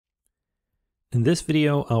In this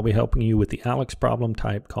video, I'll be helping you with the ALEKS problem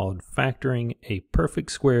type called factoring a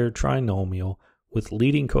perfect square trinomial with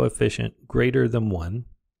leading coefficient greater than 1.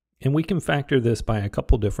 And we can factor this by a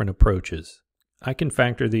couple different approaches. I can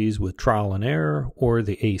factor these with trial and error or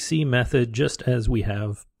the AC method just as we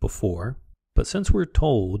have before. But since we're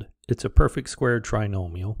told it's a perfect square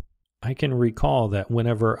trinomial, I can recall that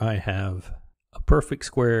whenever I have a perfect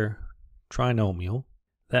square trinomial,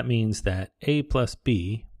 that means that a plus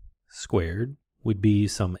b squared would be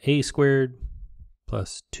some a squared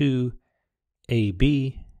plus 2ab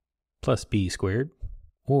plus b squared,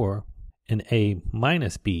 or an a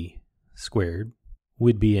minus b squared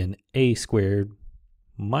would be an a squared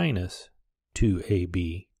minus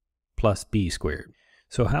 2ab plus b squared.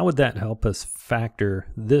 So how would that help us factor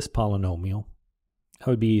this polynomial? I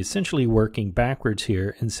would be essentially working backwards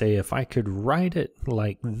here and say if I could write it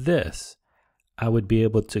like this, I would be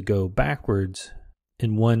able to go backwards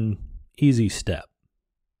in one easy step.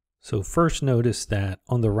 So first notice that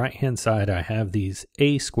on the right hand side I have these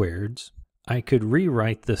a squareds. I could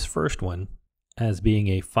rewrite this first one as being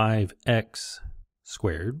a 5x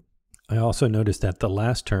squared. I also notice that the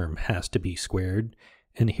last term has to be squared,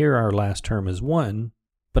 and here our last term is 1,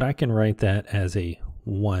 but I can write that as a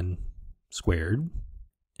 1 squared.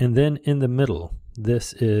 And then in the middle,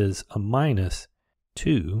 this is a minus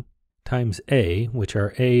 2 times a, which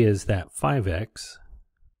our a is that 5x,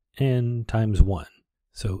 and times 1.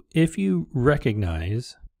 So if you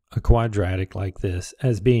recognize a quadratic like this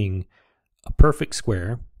as being a perfect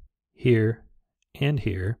square here and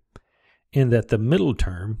here, and that the middle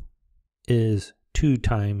term is 2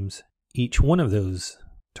 times each one of those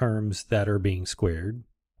terms that are being squared,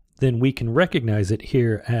 then we can recognize it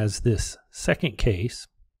here as this second case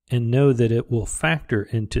and know that it will factor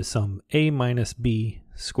into some a minus b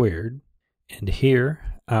squared. And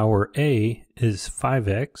here our a is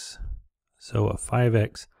 5x, so a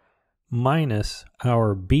 5x minus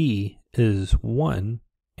our b is 1,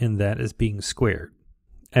 and that is being squared.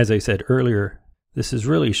 As I said earlier, this is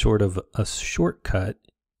really sort of a shortcut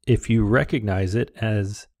if you recognize it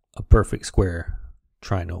as a perfect square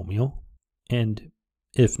trinomial. And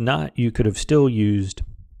if not, you could have still used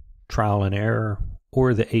trial and error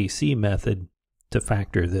or the AC method to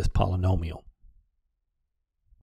factor this polynomial.